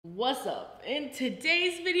What's up? In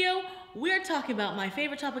today's video, we're talking about my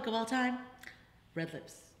favorite topic of all time, red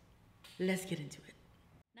lips. Let's get into it.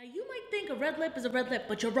 Now you might think a red lip is a red lip,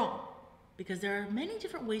 but you're wrong. Because there are many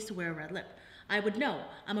different ways to wear a red lip. I would know,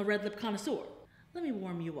 I'm a red lip connoisseur. Let me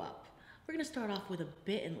warm you up. We're gonna start off with a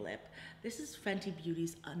bitten lip. This is Fenty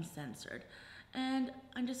Beauty's Uncensored. And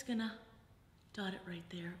I'm just gonna dot it right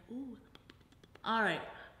there. Ooh. All right,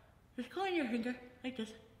 just go on your finger, like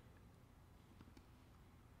this.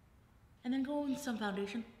 And then go with some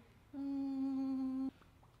foundation. Lips.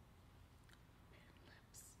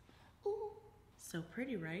 Ooh, so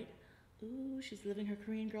pretty, right? Ooh, she's living her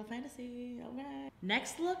Korean girl fantasy. Okay.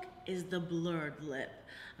 Next look is the blurred lip.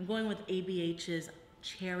 I'm going with ABH's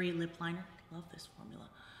Cherry Lip Liner. Love this formula.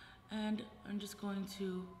 And I'm just going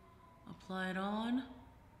to apply it on.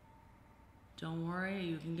 Don't worry,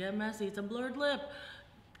 you can get messy. It's a blurred lip.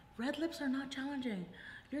 Red lips are not challenging.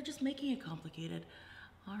 You're just making it complicated.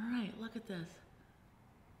 All right, look at this.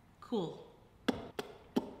 Cool.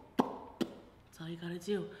 That's all you gotta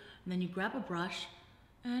do. And then you grab a brush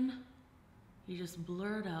and you just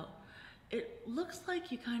blur it out. It looks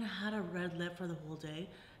like you kind of had a red lip for the whole day,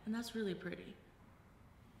 and that's really pretty.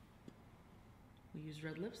 We use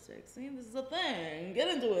red lipstick. See, this is a thing. Get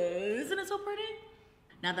into it. Isn't it so pretty?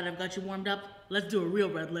 Now that I've got you warmed up, let's do a real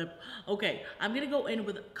red lip. Okay, I'm gonna go in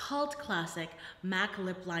with cult classic MAC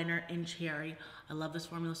lip liner in Cherry. I love this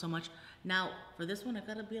formula so much. Now, for this one, I've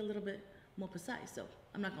gotta be a little bit more precise, so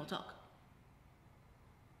I'm not gonna talk.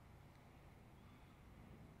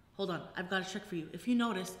 Hold on, I've got a trick for you. If you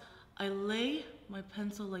notice, I lay my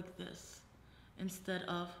pencil like this instead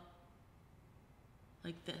of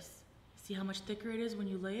like this. See how much thicker it is when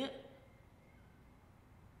you lay it?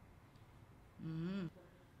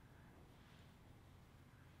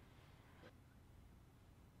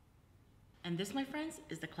 And this, my friends,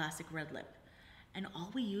 is the classic red lip. And all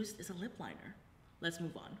we used is a lip liner. Let's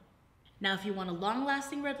move on. Now, if you want a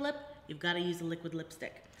long-lasting red lip, you've got to use a liquid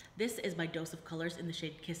lipstick. This is by Dose of Colors in the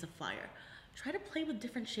shade Kiss of Fire. Try to play with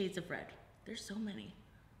different shades of red. There's so many.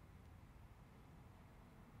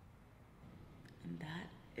 And that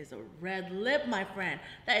is a red lip, my friend.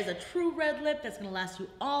 That is a true red lip that's gonna last you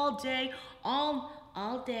all day,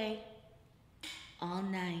 all day, all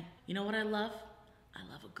night. You know what I love? I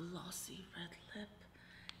love a glossy red lip.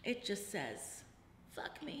 It just says,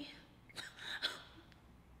 fuck me.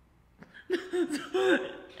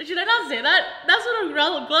 Should I not say that? That's what a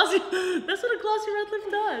glossy red lip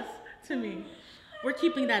does to me. We're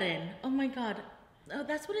keeping that in. Oh my God. Oh,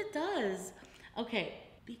 that's what it does. Okay,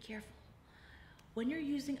 be careful. When you're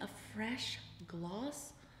using a fresh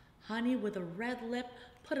gloss, honey, with a red lip,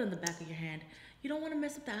 put it on the back of your hand. You don't want to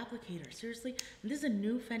mess up the applicator. Seriously, and this is a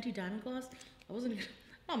new Fenty Diamond Gloss.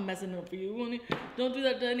 I'm messing it up for you, honey. Don't do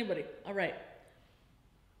that to anybody. All right.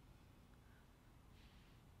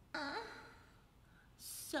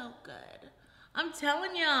 So good. I'm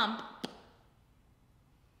telling you. A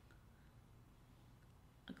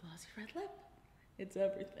glossy red lip. It's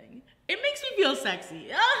everything. It makes me feel sexy.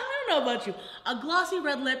 I don't know about you. A glossy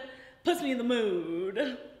red lip puts me in the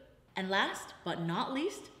mood. And last but not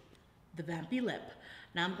least, the vampy lip.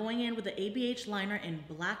 Now I'm going in with the ABH liner in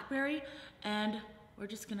Blackberry, and we're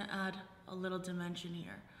just gonna add a little dimension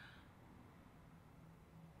here.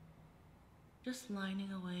 Just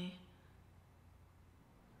lining away.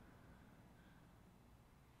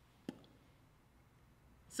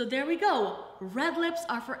 So there we go. Red lips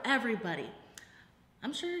are for everybody.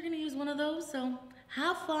 I'm sure you're gonna use one of those, so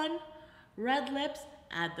have fun. Red lips,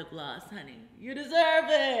 add the gloss, honey. You deserve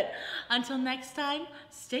it. Until next time,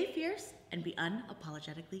 stay fierce and be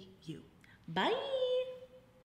unapologetically you. Bye.